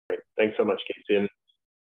Thanks so much, Casey. And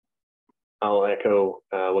I'll echo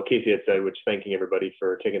what Casey had said, which thanking everybody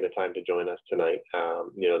for taking the time to join us tonight.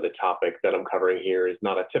 The topic that I'm covering here is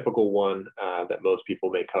not a typical one that most people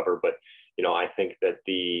may cover, but I think that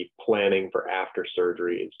the planning for after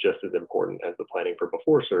surgery is just as important as the planning for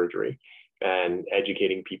before surgery, and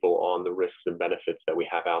educating people on the risks and benefits that we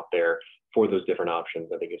have out there for those different options,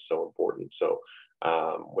 I think is so important. So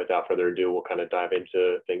without further ado, we'll kind of dive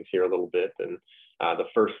into things here a little bit. And the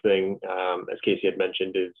first thing, as Casey had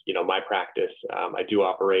mentioned, is, my practice. I do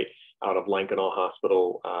operate out of Lankenau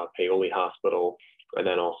Hospital, Paoli Hospital, and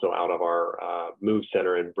then also out of our Move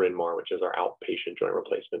Center in Bryn Mawr, which is our outpatient joint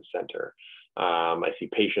replacement center. I see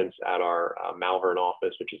patients at our Malvern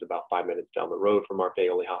office, which is about 5 minutes down the road from our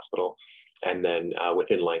Paoli Hospital, and then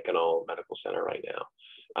within Lankenau Medical Center right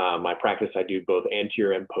now. My practice, I do both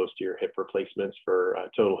anterior and posterior hip replacements for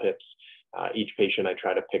total hips. Each patient, I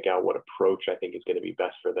try to pick out what approach I think is going to be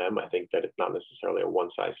best for them. I think that it's not necessarily a one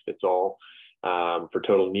size fits all. For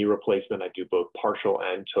total knee replacement, I do both partial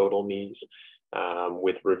and total knees.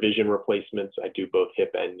 With revision replacements, I do both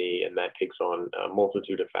hip and knee, and that takes on a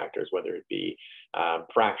multitude of factors, whether it be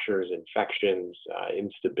fractures, infections,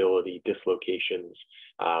 instability, dislocations,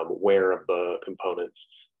 wear of the components.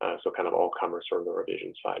 So kind of all comers from the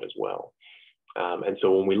revision side as well. And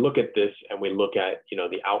so when we look at this and we look at,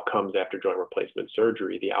 the outcomes after joint replacement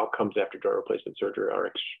surgery, the outcomes after joint replacement surgery are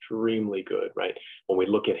extremely good, right? When we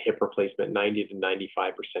look at hip replacement, 90 to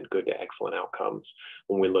 95% good to excellent outcomes.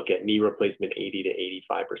 When we look at knee replacement, 80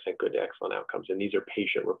 to 85% good to excellent outcomes. And these are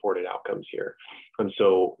patient reported outcomes here. And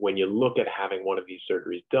so when you look at having one of these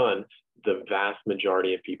surgeries done, the vast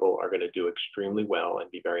majority of people are going to do extremely well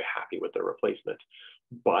and be very happy with their replacement.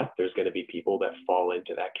 But there's going to be people that fall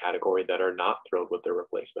into that category that are not thrilled with their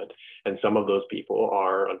replacement. And some of those people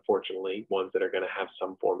are, unfortunately, ones that are going to have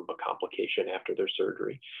some form of a complication after their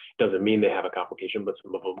surgery. Doesn't mean they have a complication, but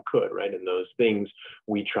some of them could, right? And those things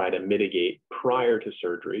we try to mitigate prior to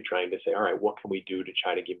surgery, trying to say, all right, what can we do to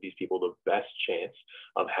try to give these people the best chance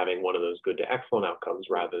of having one of those good to excellent outcomes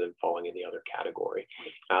rather than falling in the other category.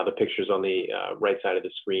 The pictures on the right side of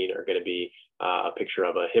the screen are going to be a picture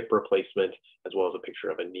of a hip replacement as well as a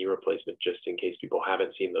picture of a knee replacement, just in case people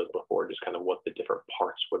haven't seen those before, just kind of what the different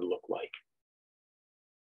parts would look like.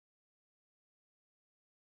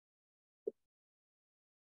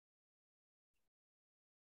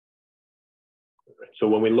 So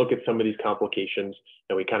when we look at some of these complications,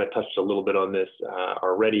 and we kind of touched a little bit on this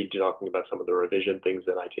already, talking about some of the revision things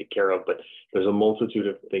that I take care of, but there's a multitude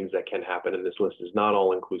of things that can happen, and this list is not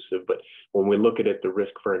all inclusive, but when we look at it, the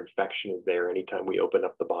risk for infection is there. Anytime we open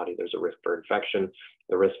up the body, there's a risk for infection,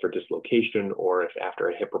 the risk for dislocation, or if after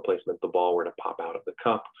a hip replacement, the ball were to pop out of the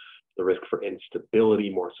cup, the risk for instability,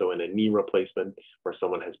 more so in a knee replacement, where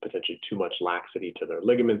someone has potentially too much laxity to their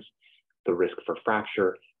ligaments, the risk for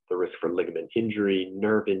fracture, the risk for ligament injury,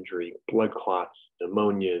 nerve injury, blood clots,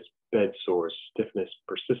 pneumonias, bed sores, stiffness,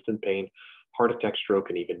 persistent pain, heart attack, stroke,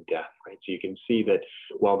 and even death, right? So you can see that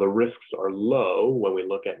while the risks are low when we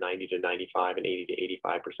look at 90 to 95 and 80 to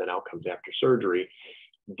 85% outcomes after surgery,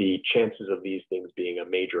 the chances of these things being a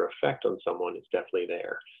major effect on someone is definitely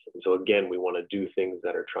there. And so again, we want to do things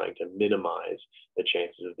that are trying to minimize the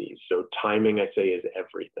chances of these. So timing, I say, is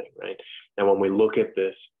everything, right? And when we look at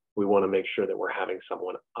this, we want to make sure that we're having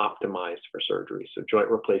someone optimized for surgery. So joint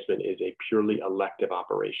replacement is a purely elective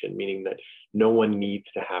operation, meaning that no one needs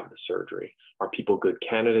to have the surgery. Are people good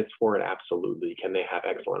candidates for it? Absolutely. Can they have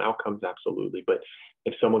excellent outcomes? Absolutely. But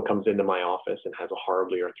if someone comes into my office and has a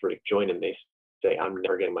horribly arthritic joint and they say, I'm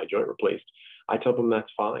never getting my joint replaced, I tell them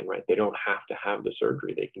that's fine, right? They don't have to have the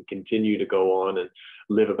surgery. They can continue to go on and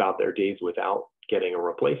live about their days without getting a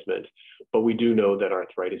replacement. But we do know that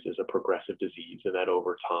arthritis is a progressive disease and that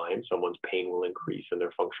over time, someone's pain will increase and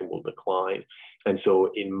their function will decline. And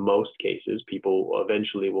so in most cases, people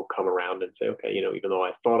eventually will come around and say, okay, even though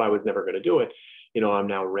I thought I was never going to do it, I'm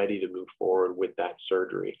now ready to move forward with that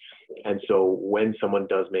surgery. And so when someone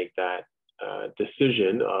does make that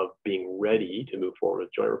decision of being ready to move forward with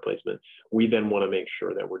joint replacement, we then want to make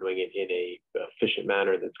sure that we're doing it in a efficient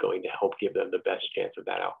manner that's going to help give them the best chance of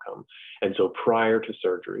that outcome. And so prior to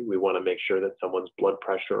surgery, we want to make sure that someone's blood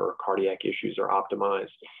pressure or cardiac issues are optimized.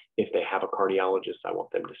 If they have a cardiologist, I want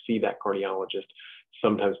them to see that cardiologist.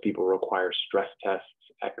 Sometimes people require stress tests,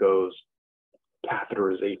 echoes,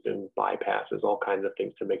 catheterization, bypasses, all kinds of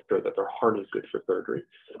things to make sure that their heart is good for surgery.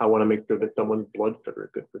 I want to make sure that someone's blood sugar is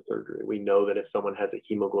good for surgery. We know that if someone has a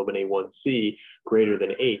hemoglobin A1C greater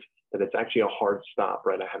than 8, that it's actually a hard stop,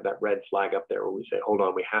 right? I have that red flag up there where we say, hold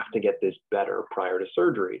on, we have to get this better prior to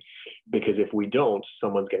surgery, because if we don't,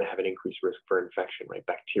 someone's going to have an increased risk for infection, right?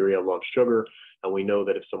 Bacteria love sugar, and we know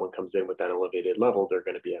that if someone comes in with that elevated level, they're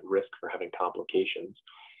going to be at risk for having complications.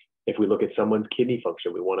 If we look at someone's kidney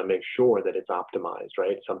function, we want to make sure that it's optimized,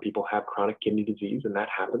 right? Some people have chronic kidney disease, and that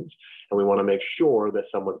happens. And we want to make sure that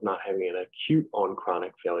someone's not having an acute on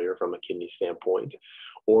chronic failure from a kidney standpoint.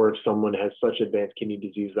 Or if someone has such advanced kidney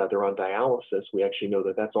disease that they're on dialysis, we actually know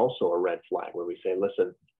that that's also a red flag where we say,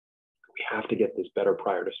 listen, we have to get this better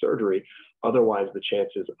prior to surgery. Otherwise, the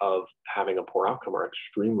chances of having a poor outcome are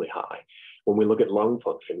extremely high. When we look at lung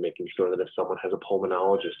function, making sure that if someone has a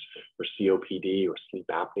pulmonologist for COPD or sleep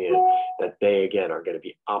apnea, that they, again, are going to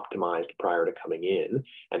be optimized prior to coming in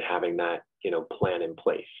and having that, plan in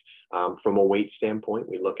place. From a weight standpoint,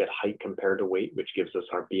 we look at height compared to weight, which gives us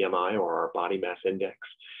our BMI or our body mass index.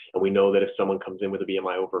 And we know that if someone comes in with a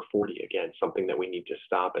BMI over 40, again, something that we need to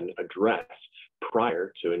stop and address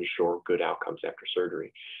prior to ensure good outcomes after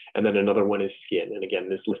surgery. And then another one is skin. And again,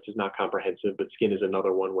 this list is not comprehensive, but skin is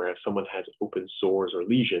another one where if someone has open sores or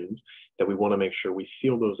lesions, that we want to make sure we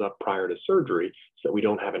seal those up prior to surgery so that we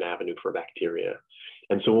don't have an avenue for bacteria.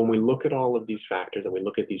 And so when we look at all of these factors and we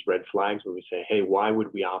look at these red flags where we say, hey, why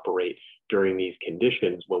would we operate during these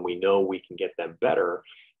conditions when we know we can get them better?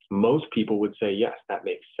 Most people would say, yes, that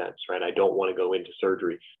makes sense, right? I don't want to go into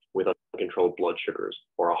surgery with uncontrolled blood sugars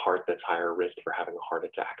or a heart that's higher risk for having a heart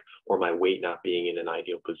attack or my weight not being in an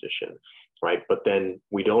ideal position, right? But then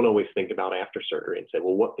we don't always think about after surgery and say,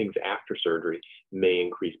 well, what things after surgery may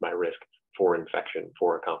increase my risk for infection,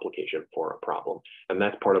 for a complication, for a problem? And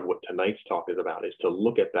that's part of what tonight's talk is about, is to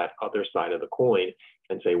look at that other side of the coin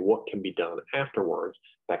and say, what can be done afterwards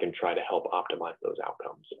that can try to help optimize those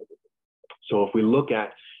outcomes? So if we look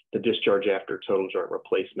at the discharge after total joint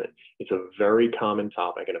replacement, it's a very common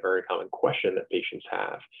topic and a very common question that patients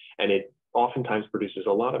have. And it oftentimes produces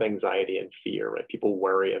a lot of anxiety and fear, right? People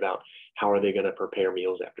worry about how are they going to prepare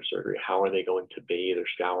meals after surgery? How are they going to bathe or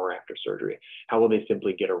shower after surgery? How will they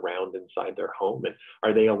simply get around inside their home? And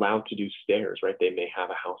are they allowed to do stairs, right? They may have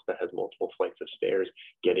a house that has multiple flights of stairs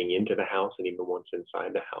getting into the house and even once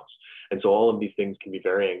inside the house. And so all of these things can be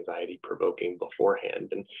very anxiety provoking beforehand.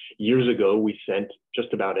 And years ago, we sent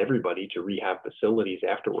just about everybody to rehab facilities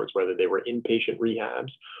afterwards, whether they were inpatient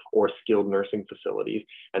rehabs or skilled nursing facilities.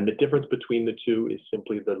 And the difference between the two is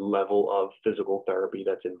simply the level of physical therapy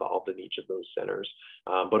that's involved in each of those centers.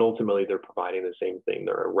 But ultimately, they're providing the same thing.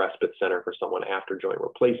 They're a respite center for someone after joint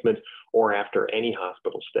replacement or after any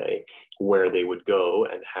hospital stay where they would go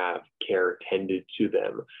and have care tended to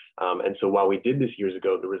them. And so while we did this years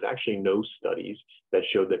ago, there was actually no studies that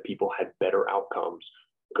showed that people had better outcomes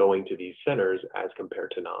going to these centers as compared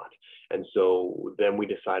to not. And so then we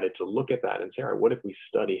decided to look at that and say, all right, what if we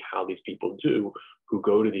study how these people do who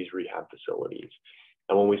go to these rehab facilities?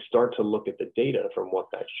 And when we start to look at the data from what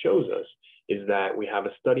that shows us is that we have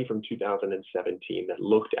a study from 2017 that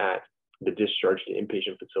looked at the discharge to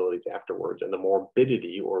inpatient facilities afterwards and the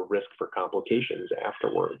morbidity or risk for complications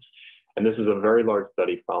afterwards. And this is a very large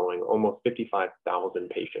study following almost 55,000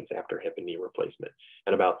 patients after hip and knee replacement.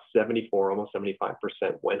 And about 74, almost 75%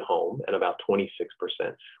 went home, and about 26%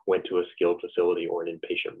 went to a skilled facility or an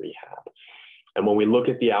inpatient rehab. And when we look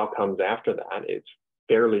at the outcomes after that, it's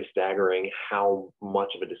fairly staggering how much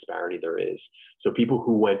of a disparity there is. So people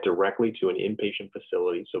who went directly to an inpatient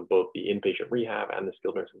facility, so both the inpatient rehab and the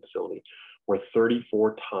skilled nursing facility, were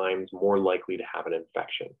 34 times more likely to have an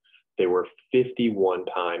infection. They were 51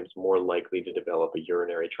 times more likely to develop a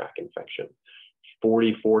urinary tract infection,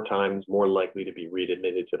 44 times more likely to be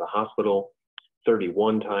readmitted to the hospital,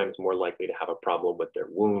 31 times more likely to have a problem with their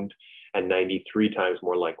wound, and 93 times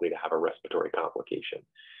more likely to have a respiratory complication.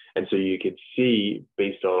 And so you could see,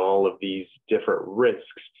 based on all of these different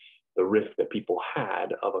risks, the risk that people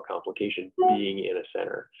had of a complication being in a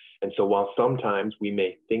center. And so while sometimes we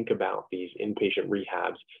may think about these inpatient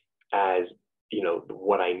rehabs as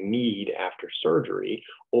what I need after surgery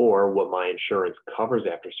or what my insurance covers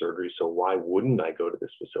after surgery, so why wouldn't I go to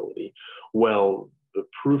this facility? Well, the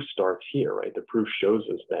proof starts here, right? The proof shows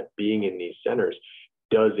us that being in these centers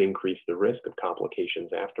does increase the risk of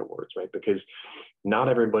complications afterwards, right? Because not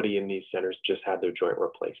everybody in these centers just had their joint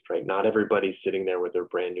replaced, right? Not everybody's sitting there with their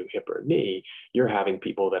brand new hip or knee. You're having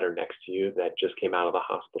people that are next to you that just came out of the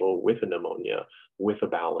hospital with a pneumonia, with a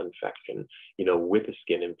bowel infection, with a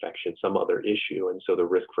skin infection, some other issue. And so the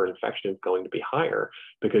risk for infection is going to be higher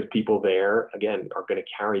because people there, again, are going to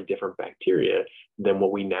carry different bacteria than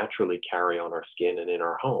what we naturally carry on our skin and in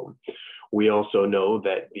our home. We also know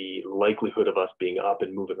that the likelihood of us being up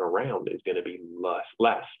and moving around is going to be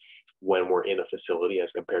less when we're in a facility as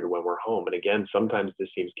compared to when we're home. And again, sometimes this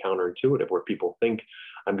seems counterintuitive where people think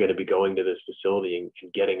I'm going to be going to this facility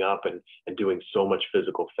and getting up and doing so much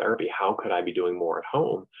physical therapy. How could I be doing more at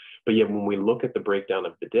home? But yet when we look at the breakdown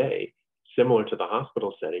of the day, similar to the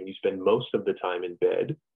hospital setting, you spend most of the time in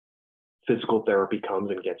bed. Physical therapy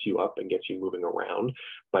comes and gets you up and gets you moving around.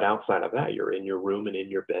 But outside of that, you're in your room and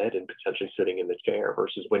in your bed and potentially sitting in the chair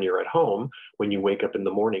versus when you're at home, when you wake up in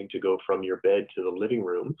the morning to go from your bed to the living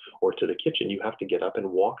room or to the kitchen, you have to get up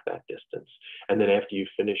and walk that distance. And then after you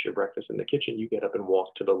finish your breakfast in the kitchen, you get up and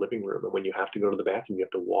walk to the living room. And when you have to go to the bathroom, you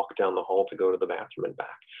have to walk down the hall to go to the bathroom and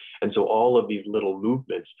back. And so all of these little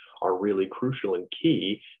movements are really crucial and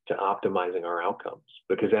key to optimizing our outcomes.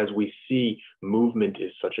 Because as we see, movement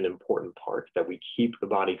is such an important part that we keep the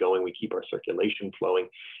body going, we keep our circulation flowing.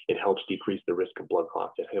 It helps decrease the risk of blood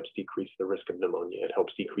clots. It helps decrease the risk of pneumonia. It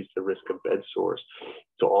helps decrease the risk of bed sores.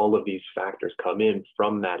 So all of these factors come in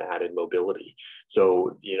from that added mobility.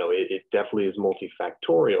 So, it definitely is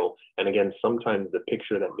multifactorial. And again, sometimes the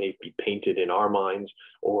picture that may be painted in our minds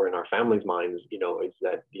or in our families' minds, is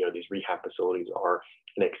that, these rehab facilities are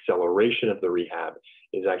an acceleration of the rehab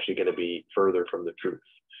is actually going to be further from the truth.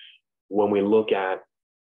 When we look at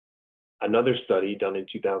another study done in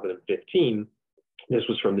 2015, this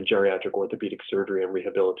was from the Geriatric Orthopedic Surgery and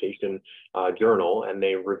Rehabilitation Journal, and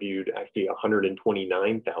they reviewed actually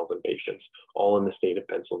 129,000 patients, all in the state of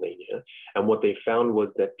Pennsylvania. And what they found was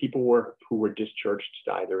that people who were discharged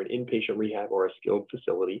to either an inpatient rehab or a skilled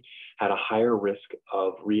facility had a higher risk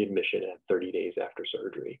of readmission at 30 days after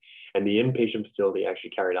surgery. And the inpatient facility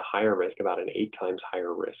actually carried a higher risk, about an 8 times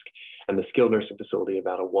higher risk, and the skilled nursing facility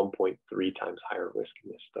about a 1.3 times higher risk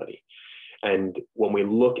in this study. And when we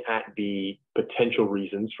look at the potential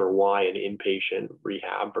reasons for why an inpatient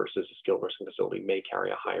rehab versus a skilled nursing facility may carry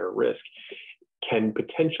a higher risk, can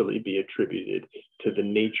potentially be attributed to the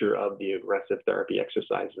nature of the aggressive therapy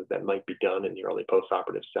exercises that might be done in the early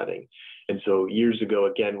postoperative setting. And so years ago,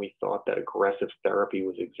 again, we thought that aggressive therapy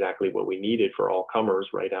was exactly what we needed for all comers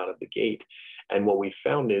right out of the gate. And what we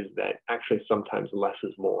found is that actually sometimes less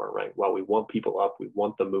is more, right? While we want people up, we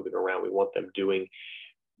want them moving around, we want them doing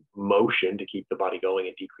motion to keep the body going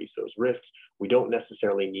and decrease those risks, we don't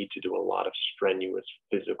necessarily need to do a lot of strenuous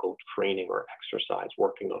physical training or exercise,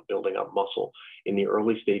 working on building up muscle. In the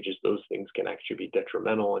early stages, those things can actually be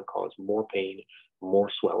detrimental and cause more pain, more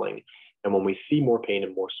swelling. And when we see more pain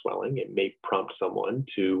and more swelling, it may prompt someone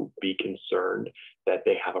to be concerned that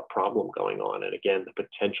they have a problem going on. And again, the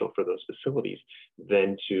potential for those facilities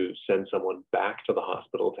then to send someone back to the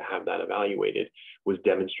hospital to have that evaluated was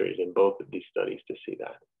demonstrated in both of these studies to see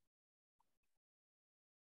that.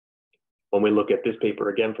 When we look at this paper,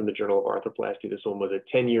 again, from the Journal of Arthroplasty, this one was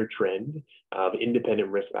a 10-year trend of independent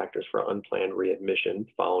risk factors for unplanned readmission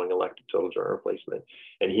following elective total joint replacement.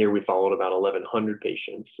 And here we followed about 1,100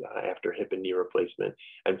 patients after hip and knee replacement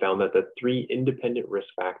and found that the 3 independent risk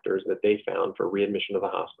factors that they found for readmission to the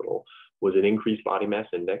hospital was an increased body mass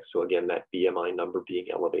index, so again, that BMI number being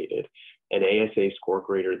elevated, an ASA score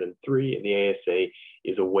greater than 3, and the ASA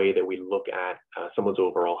is a way that we look at someone's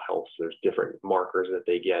overall health. So there's different markers that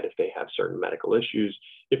they get if they have certain medical issues,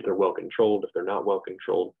 if they're well controlled, if they're not well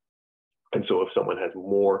controlled. And so if someone has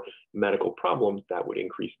more medical problems, that would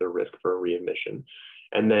increase their risk for a readmission.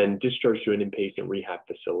 And then discharge to an inpatient rehab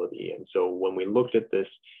facility. And so when we looked at this,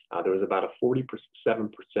 there was about a 47%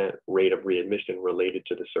 rate of readmission related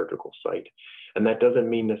to the surgical site. And that doesn't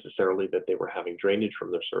mean necessarily that they were having drainage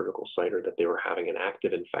from their surgical site or that they were having an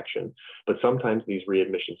active infection, but sometimes these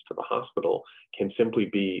readmissions to the hospital can simply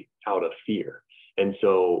be out of fear. And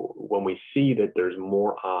so when we see that there's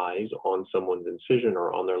more eyes on someone's incision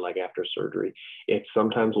or on their leg after surgery, it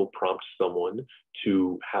sometimes will prompt someone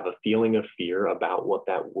to have a feeling of fear about what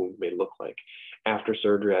that wound may look like. After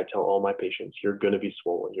surgery, I tell all my patients, you're going to be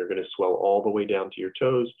swollen. You're going to swell all the way down to your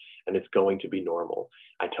toes, and it's going to be normal.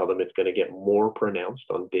 I tell them it's going to get more pronounced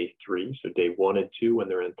on day 3. So day 1 and 2, when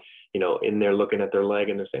they're in there looking at their leg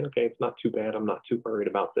and they're saying, okay, it's not too bad. I'm not too worried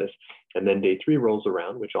about this. And then day 3 rolls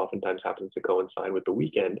around, which oftentimes happens to coincide with the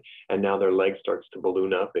weekend. And now their leg starts to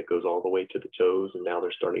balloon up. It goes all the way to the toes. And now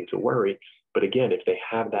they're starting to worry. But again, if they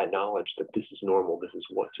have that knowledge that this is normal, this is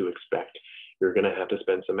what to expect, you're going to have to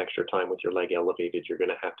spend some extra time with your leg elevated. You're going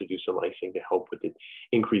to have to do some icing to help with the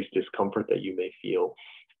increased discomfort that you may feel.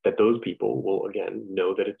 That those people will, again,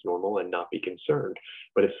 know that it's normal and not be concerned.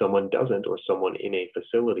 But if someone doesn't, or someone in a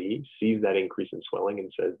facility sees that increase in swelling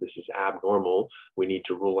and says, this is abnormal, we need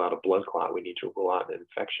to rule out a blood clot, we need to rule out an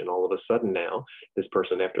infection, all of a sudden now, this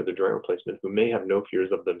person after the joint replacement, who may have no fears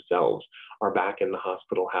of themselves, are back in the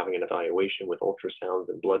hospital having an evaluation with ultrasounds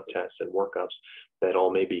and blood tests and workups that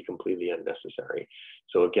all may be completely unnecessary.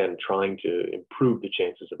 So again, trying to improve the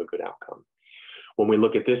chances of a good outcome. When we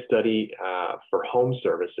look at this study for home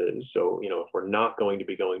services, so if we're not going to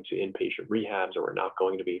be going to inpatient rehabs, or we're not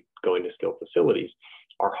going to be going to skilled facilities,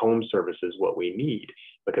 our home service is what we need,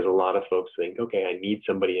 because a lot of folks think, okay, I need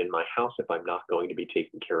somebody in my house if I'm not going to be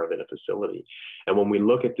taken care of in a facility. And when we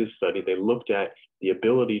look at this study, they looked at the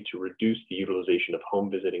ability to reduce the utilization of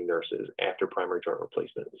home visiting nurses after primary joint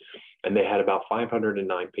replacement. And they had about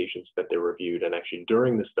 509 patients that they reviewed. And actually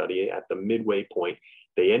during the study, at the midway point,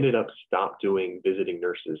 they ended up stopped doing visiting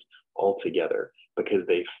nurses altogether, because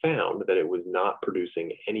they found that it was not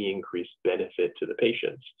producing any increased benefit to the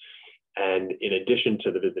patients. And in addition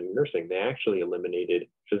to the visiting nursing, they actually eliminated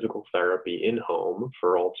physical therapy in home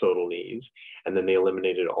for all total knees. And then they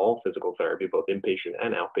eliminated all physical therapy, both inpatient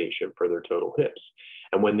and outpatient, for their total hips.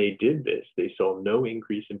 And when they did this, they saw no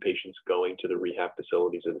increase in patients going to the rehab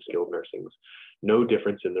facilities or the skilled nursings, no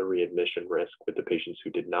difference in the readmission risk with the patients who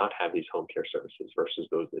did not have these home care services versus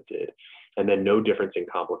those that did, and then no difference in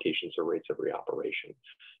complications or rates of reoperation.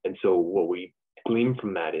 And so what we glean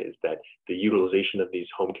from that is that the utilization of these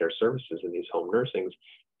home care services and these home nursings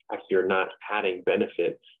actually are not adding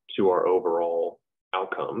benefit to our overall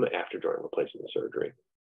outcome after joint replacement surgery.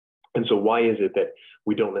 And so why is it that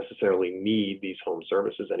we don't necessarily need these home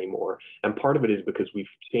services anymore? And part of it is because we've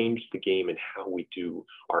changed the game in how we do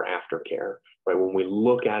our aftercare, right? When we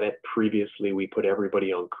look at it previously, we put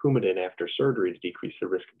everybody on Coumadin after surgery to decrease the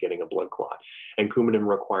risk of getting a blood clot. And Coumadin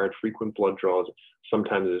required frequent blood draws,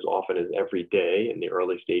 sometimes as often as every day in the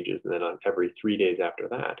early stages, and then on every 3 days after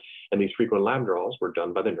that. And these frequent lab draws were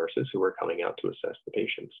done by the nurses who were coming out to assess the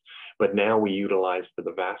patients. But now we utilize, for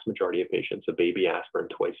the vast majority of patients, a baby aspirin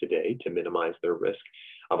twice a day to minimize their risk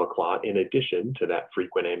of a clot, in addition to that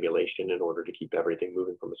frequent ambulation in order to keep everything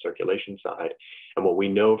moving from the circulation side. And what we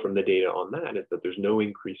know from the data on that is that there's no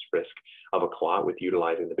increased risk of a clot with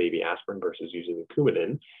utilizing the baby aspirin versus using the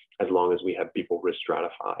Coumadin, as long as we have people risk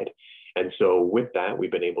stratified. And so with that,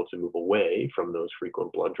 we've been able to move away from those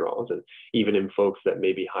frequent blood draws. And even in folks that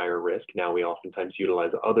may be higher risk, now we oftentimes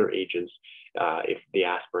utilize other agents. If the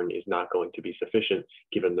aspirin is not going to be sufficient,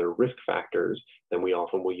 given their risk factors, then we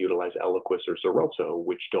often will utilize Eliquis or Xarelto,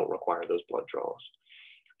 which don't require those blood draws.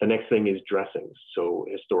 The next thing is dressings. So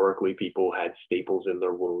historically, people had staples in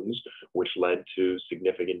their wounds, which led to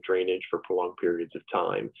significant drainage for prolonged periods of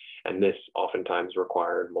time. And this oftentimes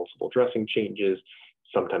required multiple dressing changes.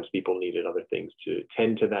 Sometimes people needed other things to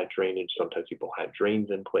tend to that drainage. Sometimes people had drains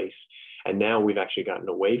in place. And now we've actually gotten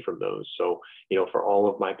away from those. So, for all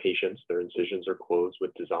of my patients, their incisions are closed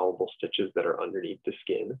with dissolvable stitches that are underneath the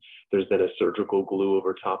skin. There's then a surgical glue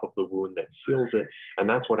over top of the wound that seals it. And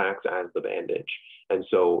that's what acts as the bandage. And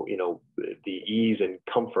so, the ease and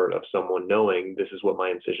comfort of someone knowing this is what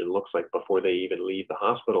my incision looks like before they even leave the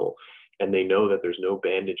hospital, and they know that there's no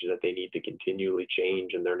bandage that they need to continually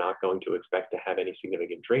change, and they're not going to expect to have any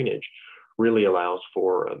significant drainage, really allows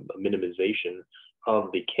for a minimization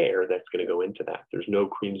of the care that's going to go into that. There's no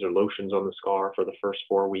creams or lotions on the scar for the first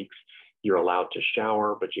 4 weeks. You're allowed to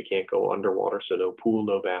shower, but you can't go underwater, so no pool,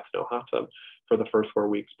 no bath, no hot tub for the first 4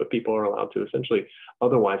 weeks. But people are allowed to essentially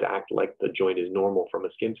otherwise act like the joint is normal from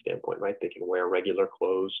a skin standpoint, right? They can wear regular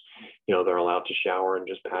clothes. They're allowed to shower and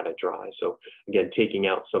just pat it dry. So again, taking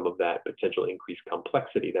out some of that potential increased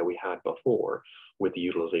complexity that we had before with the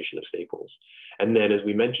utilization of staples. And then, as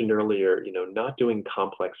we mentioned earlier, not doing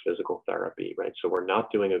complex physical therapy, right? So we're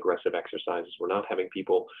not doing aggressive exercises. We're not having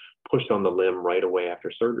people pushed on the limb right away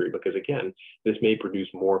after surgery, because again, this may produce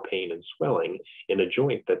more pain and swelling in a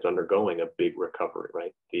joint that's undergoing a big recovery,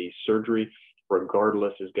 right? The surgery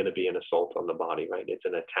regardless, is going to be an assault on the body, right? It's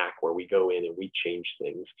an attack where we go in and we change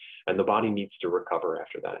things, and the body needs to recover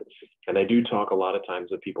after that. And I do talk a lot of times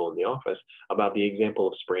with people in the office about the example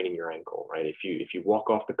of spraining your ankle, right? If you walk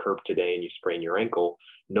off the curb today and you sprain your ankle,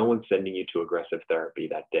 no one's sending you to aggressive therapy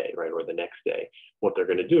that day, right? Or the next day. What they're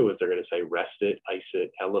going to do is they're going to say, rest it, ice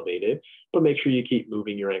it, elevate it, but make sure you keep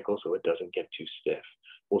moving your ankle so it doesn't get too stiff.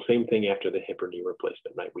 Well, same thing after the hip or knee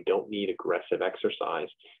replacement, right? We don't need aggressive exercise.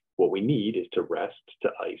 What we need is to rest, to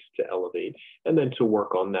ice, to elevate, and then to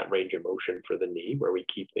work on that range of motion for the knee, where we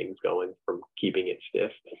keep things going from keeping it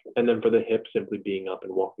stiff. And then for the hip, simply being up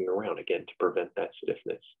and walking around again to prevent that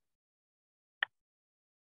stiffness.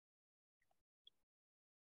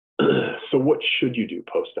 So what should you do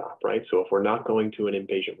post-op, right? So if we're not going to an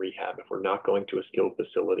inpatient rehab, if we're not going to a skilled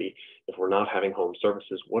facility, if we're not having home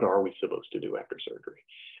services, what are we supposed to do after surgery?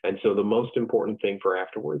 And so the most important thing for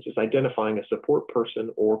afterwards is identifying a support person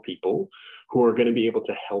or people who are going to be able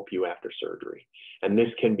to help you after surgery. And this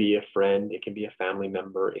can be a friend, it can be a family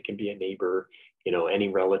member, it can be a neighbor, you know, any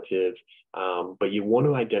relative, but you want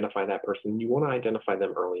to identify that person. You want to identify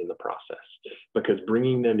them early in the process, because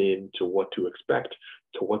bringing them in to what to expect,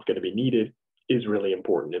 to what's going to be needed, is really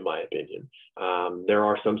important, in my opinion. There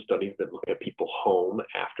are some studies that look at people home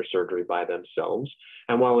after surgery by themselves.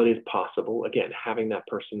 And while it is possible, again, having that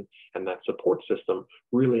person and that support system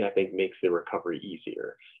really, I think, makes the recovery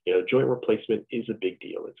easier. You know, joint replacement is a big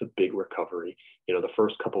deal. It's a big recovery. You know, the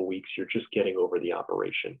first couple of weeks, you're just getting over the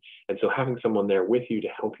operation. And so having someone there with you to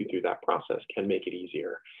help you through that process can make it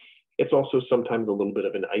easier. It's also sometimes a little bit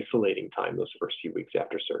of an isolating time those first few weeks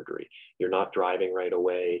after surgery. You're not driving right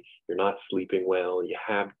away, you're not sleeping well, you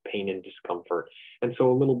have pain and discomfort. And so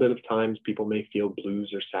a little bit of times people may feel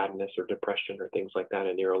blues or sadness or depression or things like that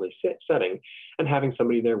in the early setting, and having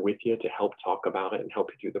somebody there with you to help talk about it and help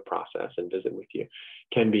you through the process and visit with you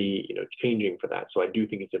can be, you know, changing for that. So I do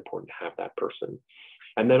think it's important to have that person.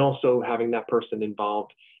 And then also having that person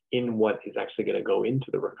involved in what is actually going to go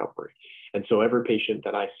into the recovery. And so every patient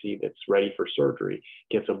that I see that's ready for surgery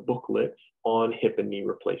gets a booklet on hip and knee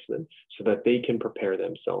replacement so that they can prepare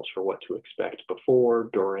themselves for what to expect before,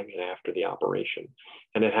 during, and after the operation.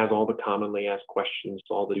 And it has all the commonly asked questions,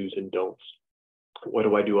 all the do's and don'ts. What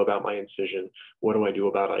do I do about my incision? What do I do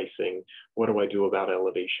about icing? What do I do about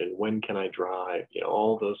elevation? When can I drive? You know,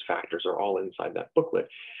 all those factors are all inside that booklet.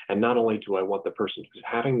 And not only do I want the person who's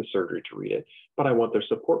having the surgery to read it, but I want their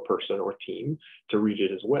support person or team to read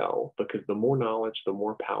it as well, because the more knowledge, the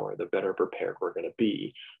more power, the better prepared we're going to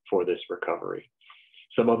be for this recovery.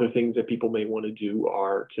 Some other things that people may want to do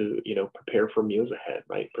are to, you know, prepare for meals ahead,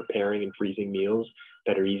 right? Preparing and freezing meals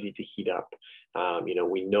that are easy to heat up. You know,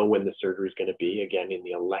 we know when the surgery is going to be, again, in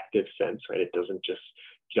the elective sense, right? It doesn't just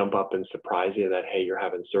jump up and surprise you that, hey, you're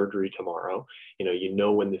having surgery tomorrow. You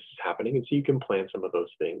know when this is happening, and so you can plan some of those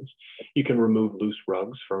things. You can remove loose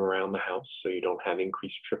rugs from around the house so you don't have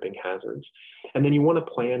increased tripping hazards. And then you want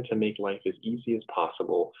to plan to make life as easy as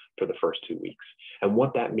possible for the first 2 weeks. And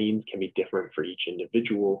what that means can be different for each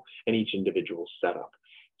individual and each individual setup.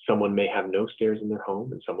 Someone may have no stairs in their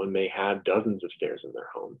home, and someone may have dozens of stairs in their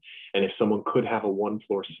home. And if someone could have a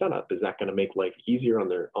one-floor setup, is that going to make life easier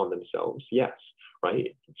on themselves? Yes,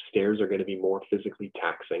 right? Stairs are going to be more physically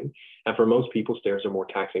taxing. And for most people, stairs are more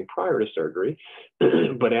taxing prior to surgery.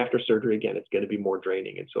 But after surgery, again, it's going to be more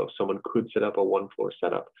draining. And so if someone could set up a one-floor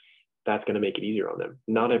setup, that's going to make it easier on them.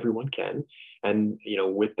 Not everyone can. And, you know,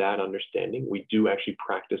 with that understanding, we do actually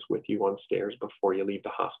practice with you on stairs before you leave the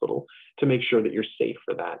hospital to make sure that you're safe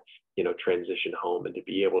for that, you know, transition home and to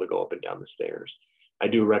be able to go up and down the stairs. I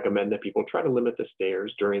do recommend that people try to limit the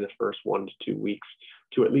stairs during the first 1 to 2 weeks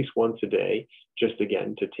to at least once a day, just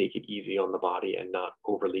again, to take it easy on the body and not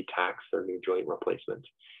overly tax their new joint replacement.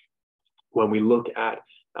 When we look at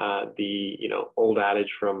the old adage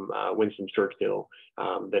from Winston Churchill,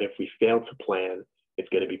 that if we fail to plan, it's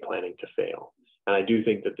going to be planning to fail. And I do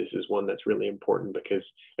think that this is one that's really important because,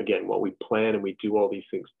 again, while we plan and we do all these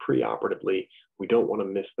things preoperatively, we don't want to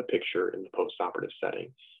miss the picture in the postoperative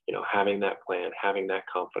setting. You know, having that plan, having that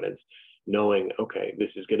confidence, knowing, okay, this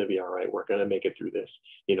is going to be all right. We're going to make it through this.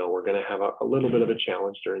 You know, we're going to have a little bit of a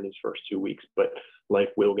challenge during these first 2 weeks, but life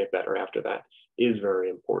will get better after that is very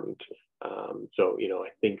important. So, you know, I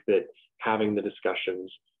think that having the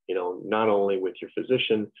discussions, you know, not only with your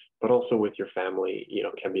physician, but also with your family, you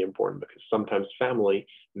know, can be important because sometimes family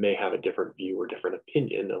may have a different view or different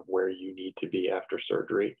opinion of where you need to be after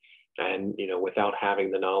surgery. And, you know, without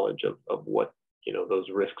having the knowledge of what, you know, those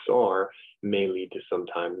risks are, may lead to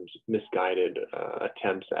sometimes misguided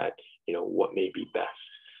attempts at, you know, what may be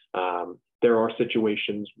best. There are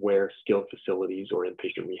situations where skilled facilities or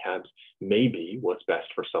inpatient rehabs may be what's best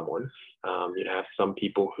for someone. You have some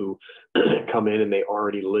people who come in and they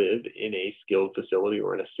already live in a skilled facility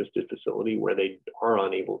or an assisted facility where they are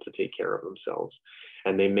unable to take care of themselves.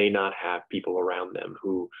 And they may not have people around them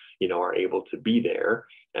who, are able to be there.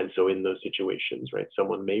 And so in those situations, right,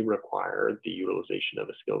 someone may require the utilization of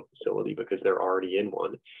a skilled facility because they're already in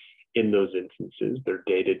one. In those instances, their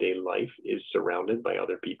day-to-day life is surrounded by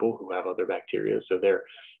other people who have other bacteria. So their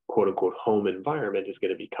quote unquote home environment is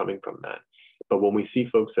going to be coming from that. But when we see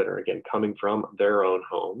folks that are, again, coming from their own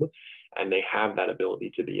home and they have that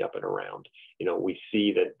ability to be up and around, we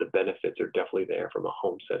see that the benefits are definitely there from a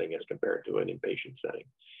home setting as compared to an inpatient setting.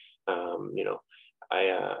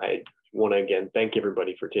 I want to again thank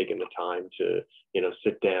everybody for taking the time to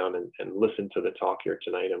sit down and listen to the talk here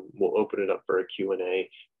tonight, and we'll open it up for a Q&A.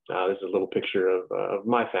 This is a little picture of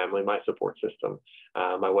my family, my support system.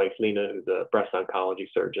 My wife, Lena, who's a breast oncology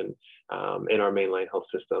surgeon in our mainline health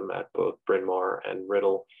system at both Bryn Mawr and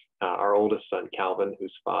Riddle. Our oldest son, Calvin,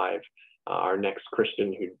 who's 5. Our next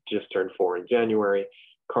Christian, who just turned 4 in January.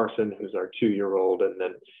 Carson, who's our 2-year-old, and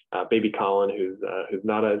then baby Colin, who's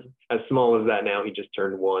not as small as that now. He just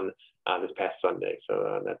turned 1 this past Sunday.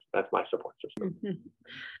 So that's my support system.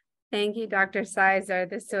 Thank you, Dr. Sizer.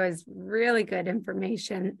 This was really good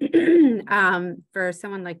information for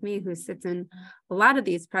someone like me who sits in a lot of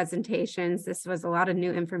these presentations. This was a lot of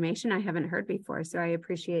new information I haven't heard before. So I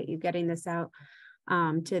appreciate you getting this out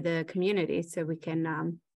to the community so we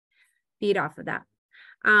can feed off of that.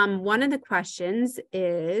 One of the questions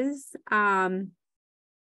is,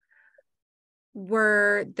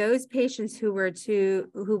 were those patients who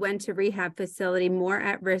went to rehab facility more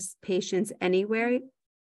at-risk patients anyway?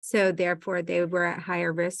 So therefore they were at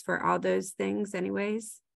higher risk for all those things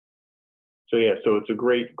anyways? So yeah, so it's a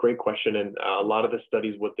great question. And a lot of the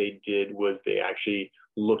studies, what they did was they actually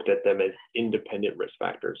looked at them as independent risk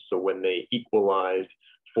factors. So when they equalized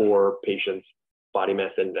for patients' body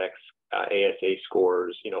mass index, ASA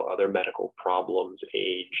scores, other medical problems,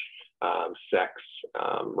 age, sex,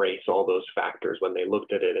 race, all those factors, when they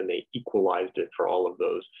looked at it and they equalized it for all of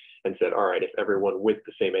those and said, all right, if everyone with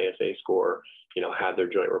the same ASA score, had their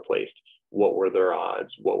joint replaced, what were their odds?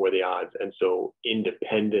 What were the odds? And so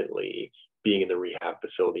independently, being in the rehab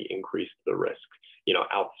facility increased the risk,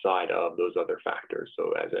 outside of those other factors.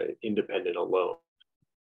 So as an independent alone.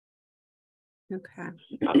 Okay.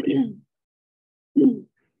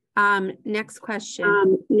 Next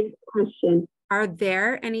question. Are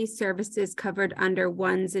there any services covered under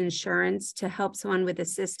one's insurance to help someone with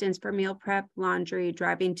assistance for meal prep, laundry,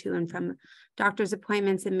 driving to and from doctor's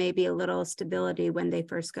appointments, and maybe a little stability when they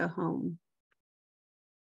first go home?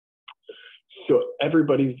 So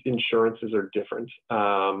everybody's insurances are different.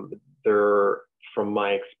 From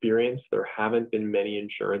my experience, there haven't been many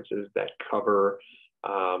insurances that cover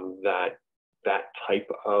that type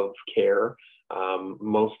of care.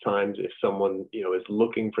 Most times if someone, is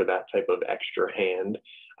looking for that type of extra hand,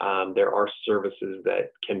 there are services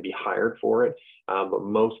that can be hired for it. But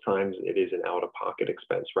most times it is an out-of-pocket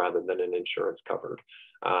expense rather than an insurance covered.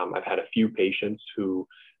 I've had a few patients who,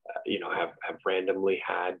 have randomly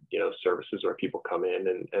had, services where people come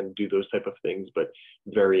in and do those type of things, but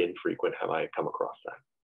very infrequent have I come across that.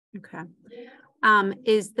 Okay.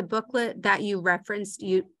 Is the booklet that you referenced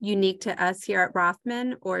unique to us here at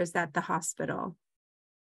Rothman, or is that the hospital?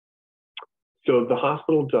 So the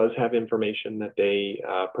hospital does have information that they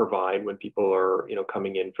provide when people are,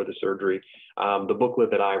 coming in for the surgery. The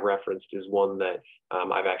booklet that I referenced is one that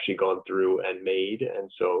I've actually gone through and made.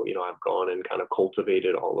 And so, I've gone and kind of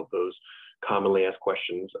cultivated all of those commonly asked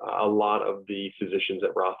questions. A lot of the physicians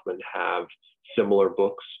at Rothman have similar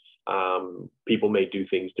books. People may do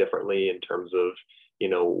things differently in terms of,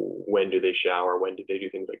 when do they shower, when do they do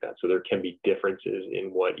things like that. So there can be differences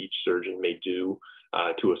in what each surgeon may do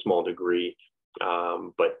to a small degree.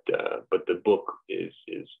 But the book is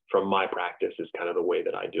from my practice is kind of the way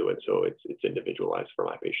that I do it. So it's individualized for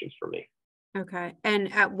my patients, for me. Okay.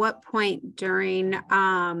 And at what point during,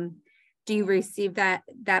 do you receive that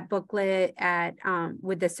booklet at,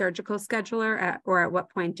 with the surgical scheduler or at what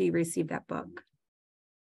point do you receive that book?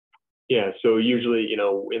 Yeah, so usually,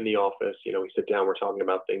 in the office, we sit down, we're talking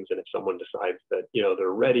about things, and if someone decides that,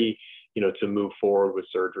 they're ready, to move forward with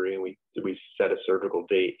surgery, and we set a surgical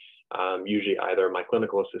date, usually either my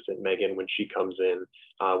clinical assistant, Megan, when she comes in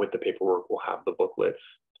with the paperwork, will have the booklet,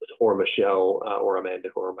 or Michelle or Amanda,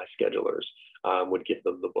 who are my schedulers, would give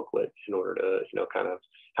them the booklet in order to, kind of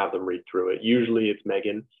have them read through it. Usually it's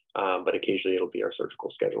Megan, but occasionally it'll be our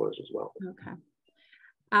surgical schedulers as well. Okay.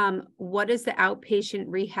 What is the outpatient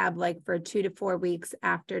rehab like for 2 to 4 weeks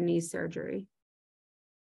after knee surgery?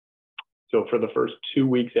 So for the first 2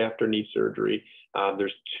 weeks after knee surgery,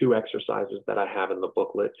 there's 2 exercises that I have in the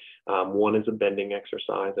booklet. One is a bending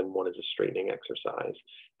exercise and one is a straightening exercise.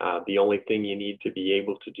 The only thing you need to be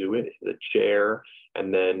able to do it is a chair,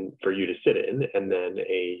 and then for you to sit in, and then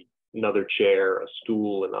another chair, a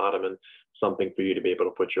stool, an ottoman, something for you to be able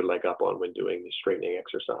to put your leg up on when doing the straightening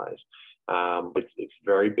exercise. But it's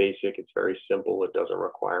very basic, it's very simple. It doesn't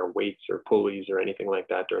require weights or pulleys or anything like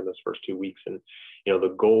that during those first 2 weeks. And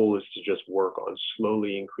the goal is to just work on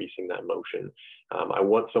slowly increasing that motion. I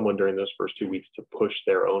want someone during those first 2 weeks to push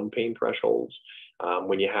their own pain thresholds.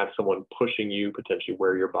 When you have someone pushing you potentially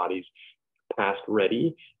where your body's past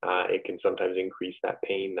ready, it can sometimes increase that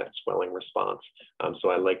pain, that swelling response. So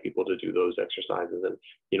I like people to do those exercises,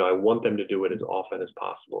 and I want them to do it as often as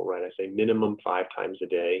possible, right? I say minimum 5 times a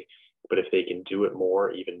day, but if they can do it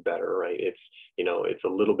more, even better, right? It's a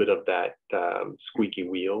little bit of that squeaky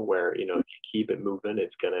wheel where if you keep it moving,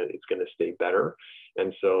 it's gonna stay better.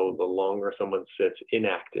 And so the longer someone sits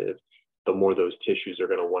inactive, the more those tissues are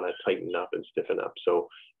going to want to tighten up and stiffen up. So,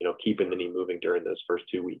 keeping the knee moving during those first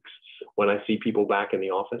 2 weeks. When I see people back in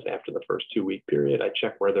the office after the first 2 week period, I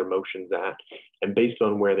check where their motion's at. And based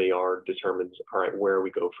on where they are determines, all right, where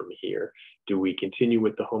we go from here. Do we continue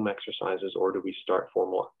with the home exercises, or do we start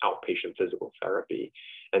formal outpatient physical therapy?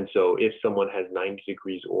 And so if someone has 90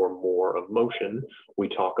 degrees or more of motion, we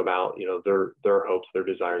talk about, their hopes, their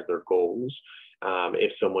desires, their goals.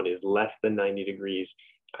 If someone is less than 90 degrees,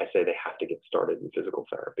 I say they have to get started in physical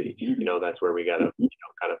therapy. That's where we got to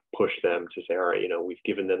kind of push them to say, all right, we've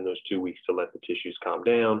given them those 2 weeks to let the tissues calm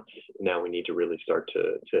down. Now we need to really start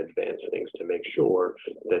to advance things to make sure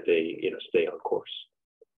that they, stay on course.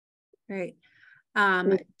 Great.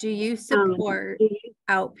 Do you support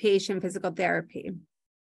outpatient physical therapy?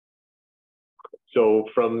 So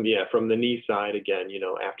from the knee side, again,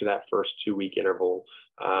 after that first 2 week interval,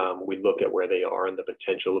 we look at where they are and the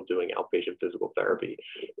potential of doing outpatient physical therapy.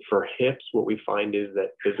 For hips, what we find is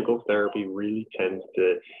that physical therapy really tends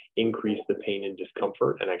to increase the pain and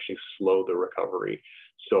discomfort and actually slow the recovery.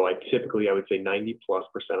 So I would say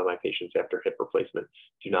 90+% of my patients after hip replacement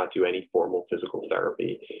do not do any formal physical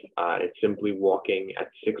therapy. It's simply walking. At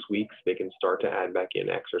 6 weeks, they can start to add back in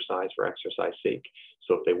exercise for exercise sake.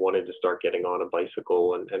 So if they wanted to start getting on a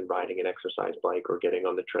bicycle and riding an exercise bike, or getting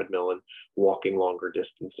on the treadmill and walking longer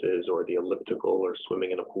distances, or the elliptical, or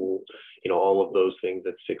swimming in a pool, all of those things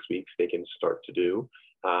at 6 weeks they can start to do.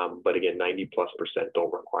 But again, 90+%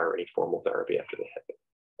 don't require any formal therapy after the hip.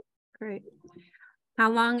 Great. How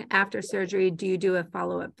long after surgery do you do a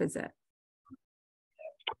follow-up visit?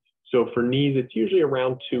 So for knees, it's usually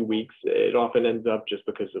around 2 weeks. It often ends up, just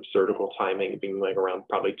because of surgical timing, being like around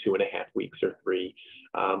probably 2.5 weeks or 3,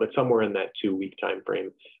 but somewhere in that 2 week time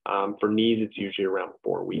frame. For knees, it's usually around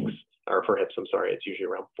 4 weeks, or for hips, I'm sorry, it's usually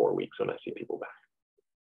around 4 weeks when I see people back.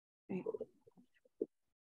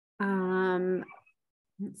 Okay.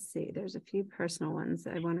 Let's see, there's a few personal ones.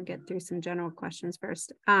 I want to get through some general questions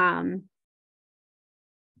first.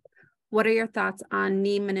 What are your thoughts on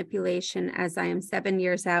knee manipulation, as I am 7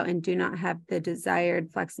 years out and do not have the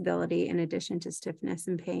desired flexibility in addition to stiffness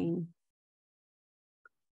and pain?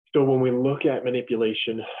 So when we look at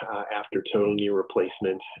manipulation after total knee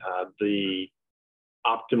replacement, the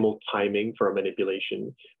optimal timing for a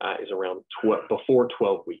manipulation is around before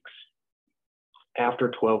 12 weeks. After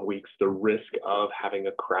 12 weeks, the risk of having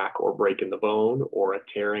a crack or break in the bone, or a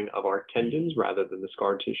tearing of our tendons rather than the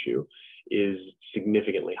scar tissue, is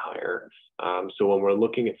significantly higher. So when we're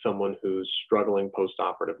looking at someone who's struggling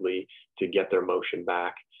post-operatively to get their motion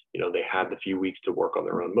back, they had the few weeks to work on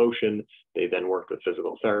their own motion. They then worked with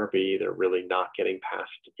physical therapy. They're really not getting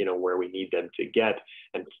past, where we need them to get.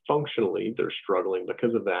 And functionally, they're struggling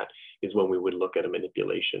because of that, is when we would look at a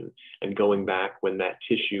manipulation. And going back when that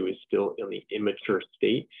tissue is still in the immature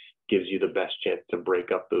state gives you the best chance to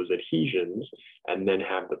break up those adhesions, and then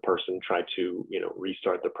have the person try to,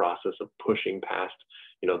 restart the process of pushing past,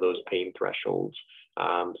 those pain thresholds.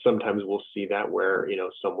 Sometimes we'll see that where,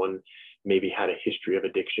 someone maybe had a history of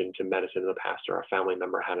addiction to medicine in the past, or a family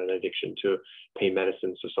member had an addiction to pain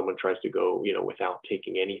medicine. So someone tries to go, without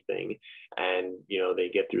taking anything, and, they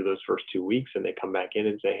get through those first 2 weeks and they come back in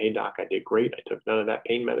and say, hey doc, I did great. I took none of that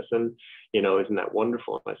pain medicine. Isn't that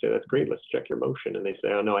wonderful? And I say, that's great. Let's check your motion. And they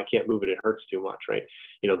say, oh no, I can't move it. It hurts too much, right?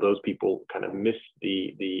 Those people kind of miss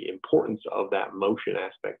the importance of that motion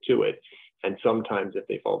aspect to it. And sometimes if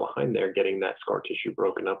they fall behind there, getting that scar tissue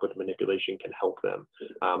broken up with manipulation can help them.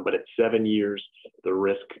 But at 7 years, the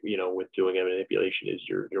risk, with doing a manipulation is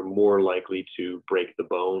you're more likely to break the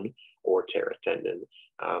bone, or tear a tendon.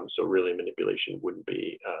 So really manipulation wouldn't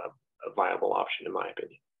be a viable option in my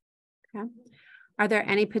opinion. Okay. Are there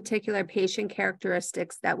any particular patient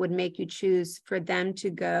characteristics that would make you choose for them to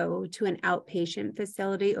go to an outpatient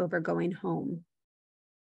facility over going home?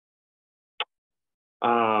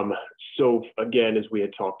 So again, as we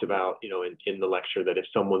had talked about, in the lecture, that if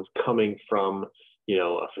someone's coming from,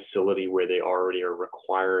 a facility where they already are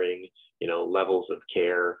requiring, levels of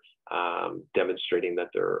care, demonstrating that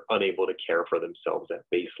they're unable to care for themselves at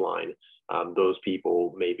baseline, those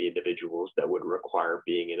people may be individuals that would require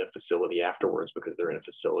being in a facility afterwards because they're in a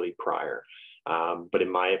facility prior. But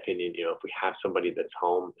in my opinion, if we have somebody that's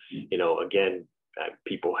home, again,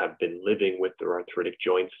 people have been living with their arthritic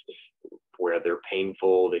joints where they're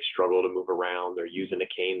painful, they struggle to move around, they're using a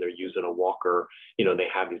cane, they're using a walker, they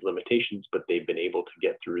have these limitations, but they've been able to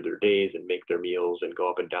get through their days and make their meals and go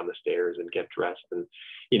up and down the stairs and get dressed. And,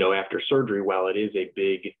 after surgery, while it is a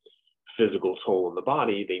big physical toll on the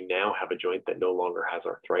body, they now have a joint that no longer has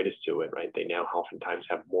arthritis to it, right? They now oftentimes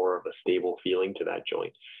have more of a stable feeling to that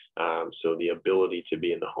joint. So the ability to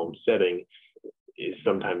be in the home setting is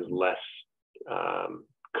sometimes less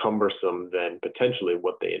cumbersome than potentially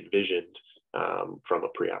what they envisioned from a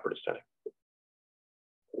preoperative setting.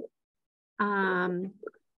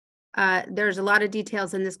 There's a lot of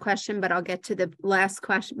details in this question, but I'll get to the last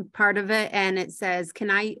question part of it. And it says, can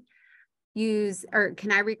I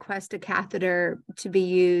request a catheter to be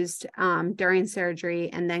used during surgery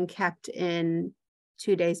and then kept in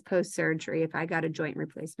 2 days post-surgery if I got a joint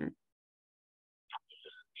replacement?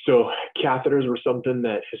 So catheters were something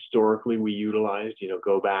that historically we utilized,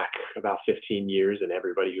 go back about 15 years, and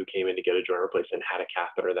everybody who came in to get a joint replacement had a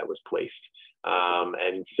catheter that was placed.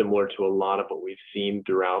 And similar to a lot of what we've seen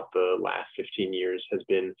throughout the last 15 years has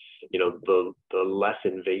been, the less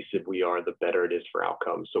invasive we are, the better it is for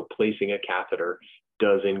outcomes. So placing a catheter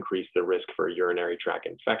does increase the risk for a urinary tract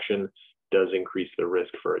infection, does increase the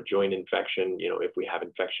risk for a joint infection, if we have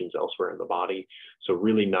infections elsewhere in the body. So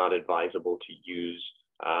really not advisable to use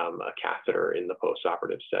a catheter in the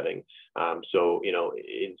postoperative setting. So,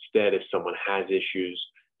 instead, if someone has issues,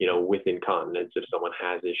 with incontinence, if someone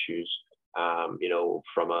has issues,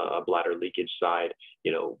 from a bladder leakage side,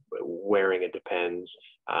 wearing a Depends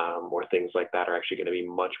or things like that are actually going to be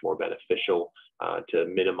much more beneficial to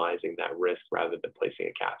minimizing that risk rather than placing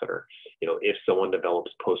a catheter. If someone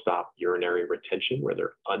develops post-op urinary retention where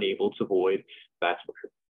they're unable to void, that's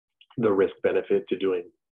the risk benefit to doing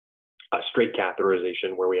a straight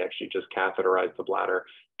catheterization where we actually just catheterize the bladder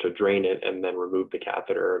to drain it and then remove the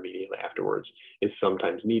catheter immediately afterwards is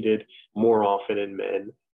sometimes needed, more often in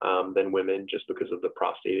men than women, just because of the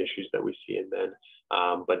prostate issues that we see in men,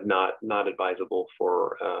 but not advisable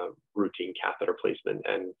for routine catheter placement.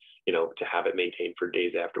 And, to have it maintained for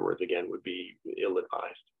days afterwards, again, would be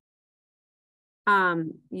ill-advised.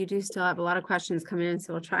 You do still have a lot of questions coming in,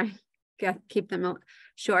 so we'll try keep them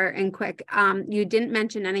short and quick. You didn't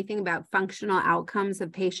mention anything about functional outcomes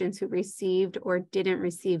of patients who received or didn't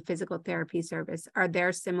receive physical therapy service. Are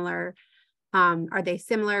they similar,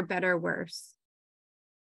 better, worse?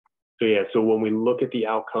 So when we look at the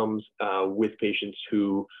outcomes with patients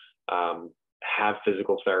who have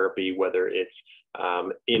physical therapy, whether it's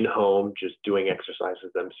in home, just doing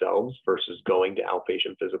exercises themselves versus going to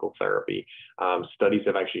outpatient physical therapy, studies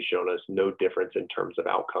have actually shown us no difference in terms of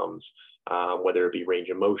outcomes, whether it be range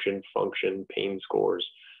of motion, function, pain scores,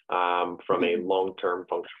 from a long-term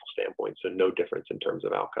functional standpoint. So no difference in terms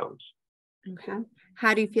of outcomes. Okay.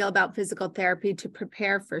 How do you feel about physical therapy to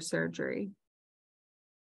prepare for surgery?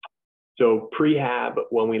 So prehab,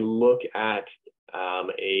 when we look at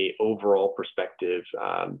a overall perspective,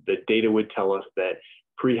 the data would tell us that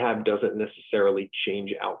prehab doesn't necessarily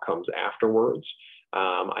change outcomes afterwards.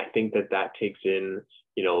 I think that takes in,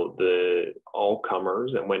 the all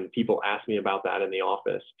comers. And when people ask me about that in the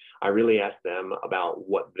office, I really ask them about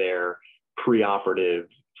what their preoperative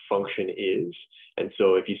function is. And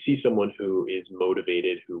so if you see someone who is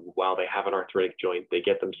motivated, who while they have an arthritic joint, they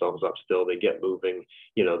get themselves up still, they get moving,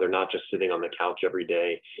 they're not just sitting on the couch every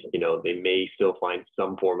day, they may still find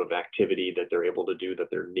some form of activity that they're able to do that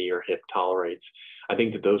their knee or hip tolerates. I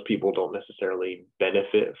think that those people don't necessarily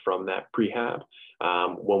benefit from that prehab.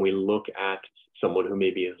 When we look at someone who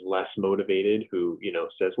maybe is less motivated, who,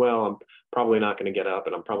 says, well, I'm probably not going to get up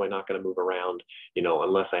and I'm probably not going to move around,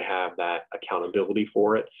 unless I have that accountability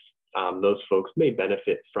for it. Those folks may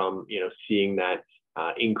benefit from, seeing that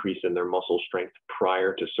increase in their muscle strength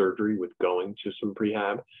prior to surgery with going to some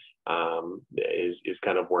prehab, is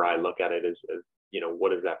kind of where I look at it as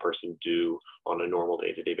what does that person do on a normal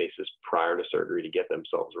day-to-day basis prior to surgery to get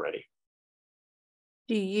themselves ready?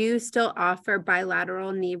 Do you still offer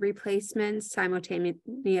bilateral knee replacements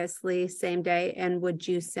simultaneously, same day? And would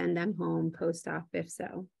you send them home post-op if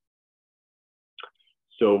so?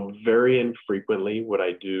 So very infrequently would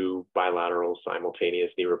I do bilateral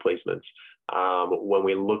simultaneous knee replacements. When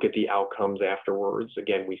we look at the outcomes afterwards,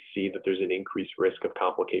 again, we see that there's an increased risk of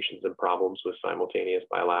complications and problems with simultaneous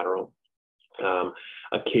bilateral.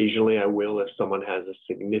 Occasionally I will, if someone has a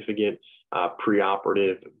significant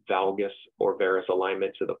preoperative valgus or varus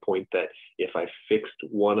alignment to the point that if I fixed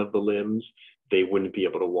one of the limbs, they wouldn't be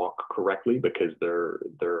able to walk correctly because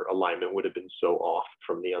their alignment would have been so off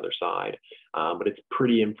from the other side. But it's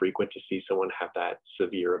pretty infrequent to see someone have that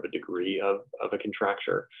severe of a degree of a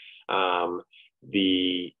contracture.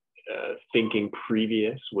 The thinking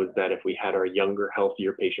previous was that if we had our younger,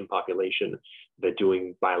 healthier patient population, that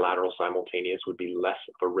doing bilateral simultaneous would be less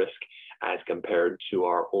of a risk as compared to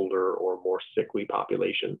our older or more sickly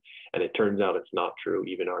population. And it turns out it's not true.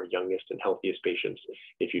 Even our youngest and healthiest patients,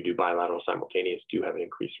 if you do bilateral simultaneous, do have an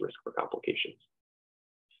increased risk for complications.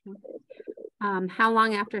 How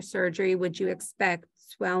long after surgery would you expect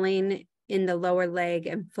swelling in the lower leg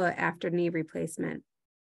and foot after knee replacement?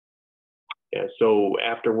 Yeah, so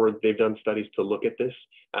afterwards, they've done studies to look at this,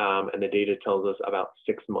 and the data tells us about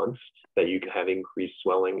 6 months that you can have increased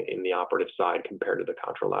swelling in the operative side compared to the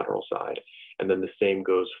contralateral side. And then the same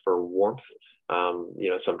goes for warmth.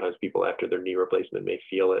 Sometimes people after their knee replacement may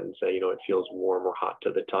feel it and say, it feels warm or hot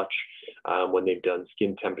to the touch. When they've done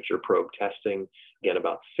skin temperature probe testing, again,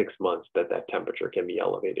 about 6 months that temperature can be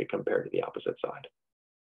elevated compared to the opposite side.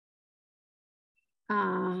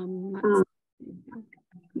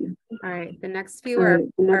 All right, the next few are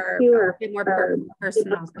a bit more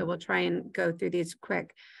personal, so we'll try and go through these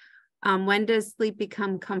quick. When does sleep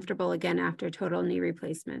become comfortable again after total knee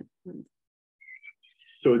replacement?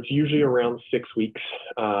 So it's usually around 6 weeks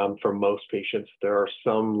for most patients. There are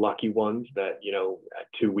some lucky ones that, at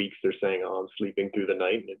 2 weeks, they're saying, oh, I'm sleeping through the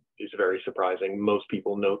night. And it is very surprising. Most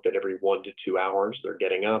people note that every 1 to 2 hours, they're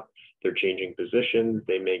getting up, they're changing positions.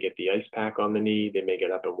 They may get the ice pack on the knee. They may get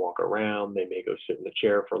up and walk around. They may go sit in the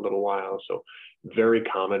chair for a little while. So very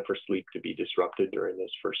common for sleep to be disrupted during this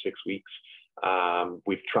first 6 weeks.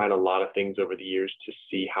 We've tried a lot of things over the years to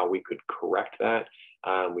see how we could correct that.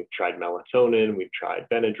 We've tried melatonin, we've tried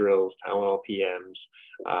Benadryls, Tylenol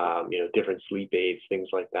PMs, different sleep aids, things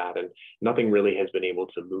like that. And nothing really has been able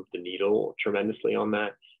to move the needle tremendously on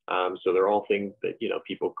that. So they're all things that,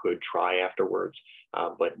 people could try afterwards.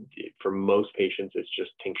 But for most patients, it's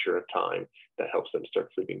just tincture of time that helps them start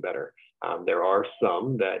sleeping better. There are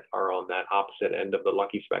some that are on that opposite end of the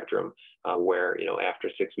lucky spectrum where, after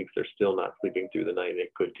 6 weeks, they're still not sleeping through the night.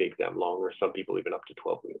 It could take them longer, some people even up to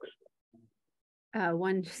 12 weeks.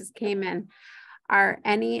 One just came in. Are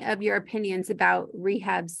any of your opinions about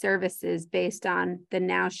rehab services based on the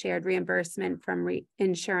now shared reimbursement from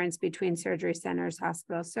insurance between surgery centers,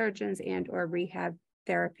 hospital surgeons, and or rehab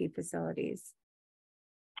therapy facilities?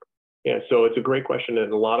 Yeah, so it's a great question.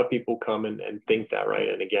 And a lot of people come and think that, right?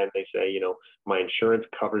 And again, they say, my insurance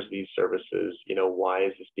covers these services, why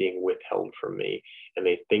is this being withheld from me? And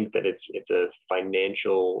they think that it's a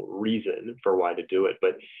financial reason for why to do it.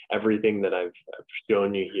 But everything that I've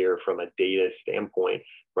shown you here from a data standpoint,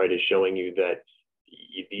 right, is showing you that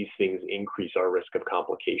these things increase our risk of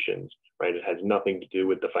complications, right? It has nothing to do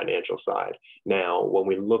with the financial side. Now, when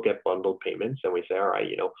we look at bundled payments and we say, all right,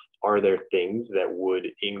 are there things that would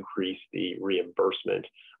increase the reimbursement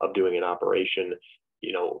of doing an operation,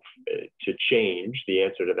 to change? The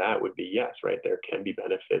answer to that would be yes, right? There can be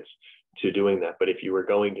benefits to doing that. But if you were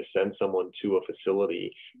going to send someone to a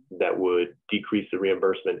facility that would decrease the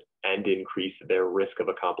reimbursement and increase their risk of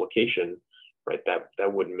a complication, right,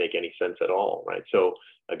 that wouldn't make any sense at all, right? So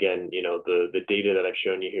again, the data that I've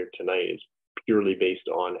shown you here tonight is purely based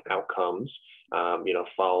on outcomes,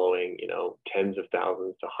 following, tens of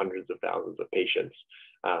thousands to hundreds of thousands of patients.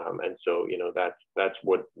 And so, that's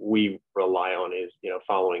what we rely on is,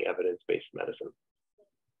 following evidence-based medicine.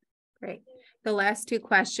 Great. The last two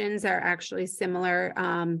questions are actually similar.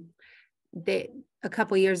 A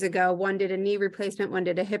couple years ago, one did a knee replacement, one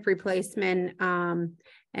did a hip replacement,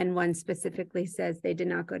 and one specifically says they did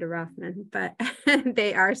not go to Rothman, but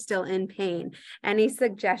they are still in pain. Any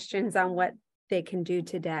suggestions on what they can do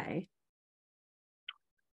today?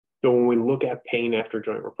 So when we look at pain after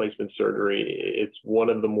joint replacement surgery, it's one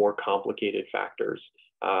of the more complicated factors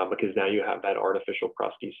because now you have that artificial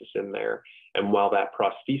prosthesis in there. And while that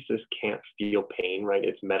prosthesis can't feel pain, right,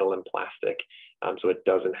 it's metal and plastic, So it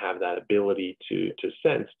doesn't have that ability to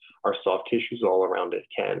sense. Our soft tissues all around it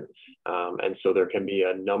can. And so there can be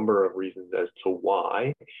a number of reasons as to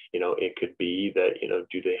why. It could be that,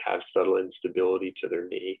 do they have subtle instability to their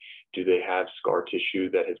knee? Do they have scar tissue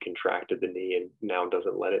that has contracted the knee and now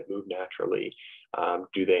doesn't let it move naturally?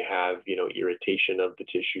 Do they have, irritation of the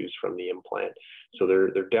tissues from the implant? So there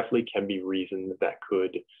definitely can be reasons that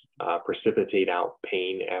could precipitate out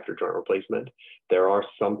pain after joint replacement. There are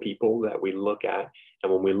some people that we look at,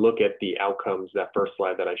 and when we look at the outcomes, that first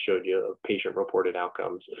slide that I showed you of patient-reported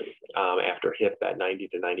outcomes after hip, that 90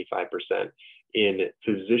 to 95%, in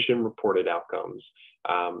physician-reported outcomes,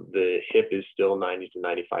 the hip is still 90 to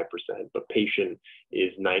 95%, but patient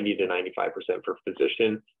is 90 to 95% for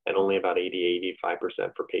physician and only about 80,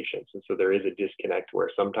 85% for patients. And so there is a disconnect where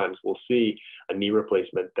sometimes we'll see a knee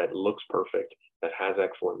replacement that looks perfect, that has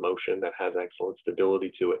excellent motion, that has excellent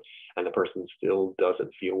stability to it, and the person still doesn't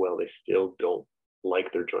feel well. They still don't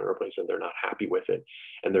like their joint replacement. They're not happy with it.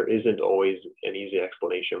 And there isn't always an easy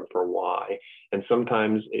explanation for why. And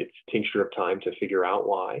sometimes it's tincture of time to figure out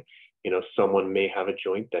why. Someone may have a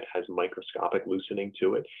joint that has microscopic loosening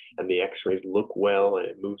to it, and the x-rays look well and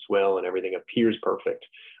it moves well and everything appears perfect.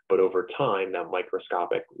 But over time, that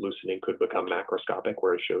microscopic loosening could become macroscopic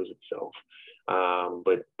where it shows itself.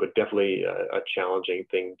 But definitely a challenging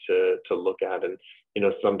thing to look at. And,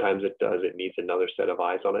 sometimes it needs another set of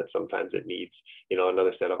eyes on it. Sometimes it needs,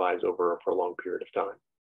 another set of eyes over a prolonged period of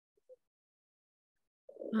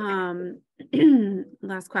time.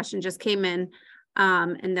 Last question just came in,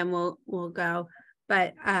 and then we'll go.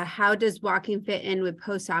 But how does walking fit in with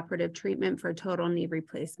post-operative treatment for total knee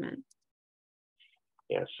replacement?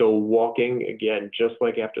 Yeah, so walking, again, just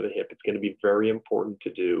like after the hip, it's going to be very important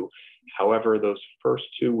to do. However, those first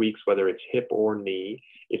 2 weeks, whether it's hip or knee,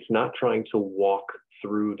 it's not trying to walk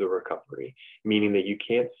through the recovery, meaning that you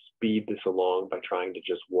can't speed this along by trying to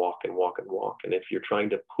just walk and walk and walk. And if you're trying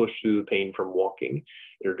to push through the pain from walking,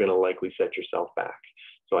 you're going to likely set yourself back.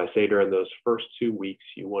 So I say during those first 2 weeks,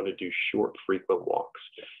 you want to do short, frequent walks,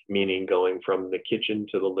 meaning going from the kitchen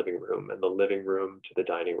to the living room and the living room to the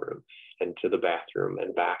dining room and to the bathroom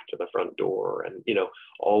and back to the front door. And,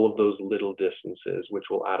 all of those little distances, which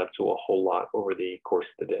will add up to a whole lot over the course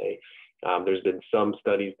of the day. There's been some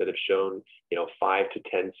studies that have shown, 5 to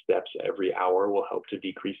 10 steps every hour will help to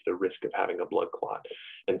decrease the risk of having a blood clot.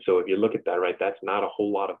 And so if you look at that, right, that's not a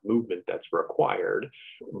whole lot of movement that's required,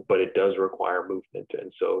 but it does require movement.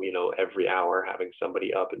 And so, every hour having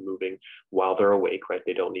somebody up and moving while they're awake, right,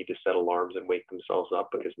 they don't need to set alarms and wake themselves up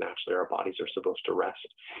because naturally our bodies are supposed to rest.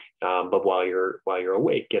 But while you're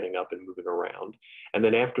awake, getting up and moving around. And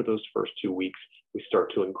then after those first 2 weeks, we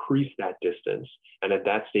start to increase that distance. And at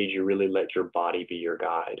that stage, you really let your body be your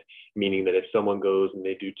guide, meaning that if someone goes and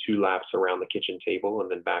they do 2 laps around the kitchen table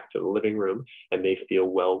and then back to the living room and they feel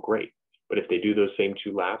well, great. But if they do those same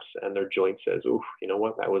 2 laps and their joint says, ooh, you know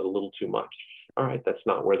what, that was a little too much. All right, that's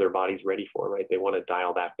not where their body's ready for, right? They want to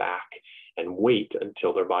dial that back and wait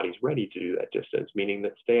until their body's ready to do that distance, meaning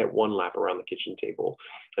that stay at 1 lap around the kitchen table.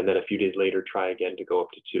 And then a few days later, try again to go up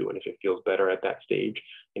to 2. And if it feels better at that stage,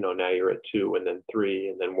 now you're at 2 and then 3,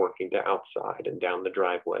 and then working to outside and down the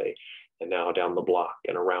driveway and now down the block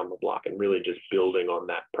and around the block, and really just building on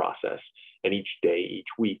that process. And each day, each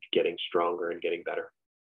week, getting stronger and getting better.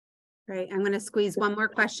 Right. I'm going to squeeze one more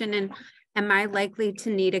question in. Am I likely to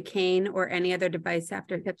need a cane or any other device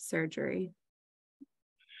after hip surgery?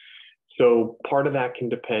 So part of that can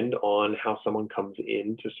depend on how someone comes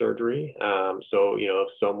into surgery. So, if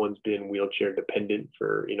someone's been wheelchair dependent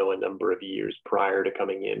for, a number of years prior to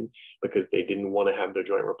coming in because they didn't want to have their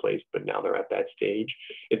joint replaced, but now they're at that stage,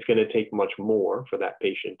 it's going to take much more for that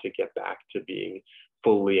patient to get back to being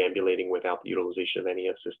fully ambulating without the utilization of any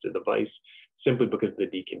assisted device, simply because of the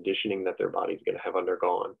deconditioning that their body's going to have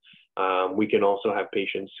undergone. We can also have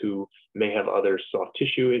patients who may have other soft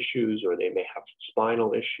tissue issues, or they may have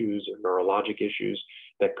spinal issues or neurologic issues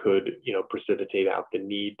that could, precipitate out the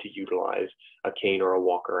need to utilize a cane or a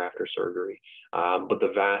walker after surgery. But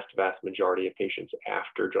the vast, vast majority of patients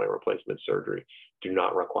after joint replacement surgery do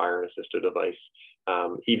not require an assisted device,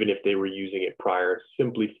 even if they were using it prior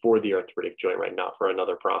simply for the arthritic joint, right, not for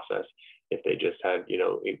another process. If they just had,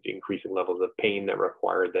 increasing levels of pain that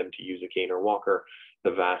required them to use a cane or walker,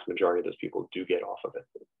 the vast majority of those people do get off of it.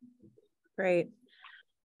 Great.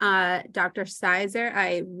 Dr. Sizer,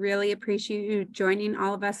 I really appreciate you joining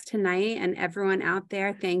all of us tonight, and everyone out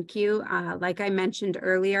there, thank you. Like I mentioned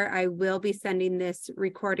earlier, I will be sending this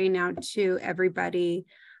recording out to everybody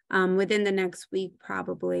within the next week,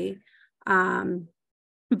 probably.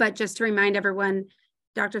 But just to remind everyone,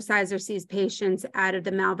 Dr. Sizer sees patients out of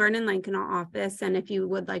the Malvern and Lincoln office. And if you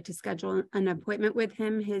would like to schedule an appointment with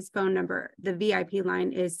him, his phone number, the VIP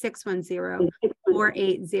line is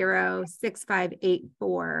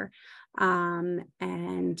 610-480-6584. I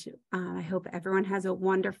hope everyone has a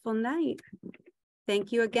wonderful night.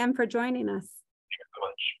 Thank you again for joining us. Thank you so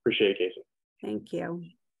much. Appreciate it, Casey. Thank you.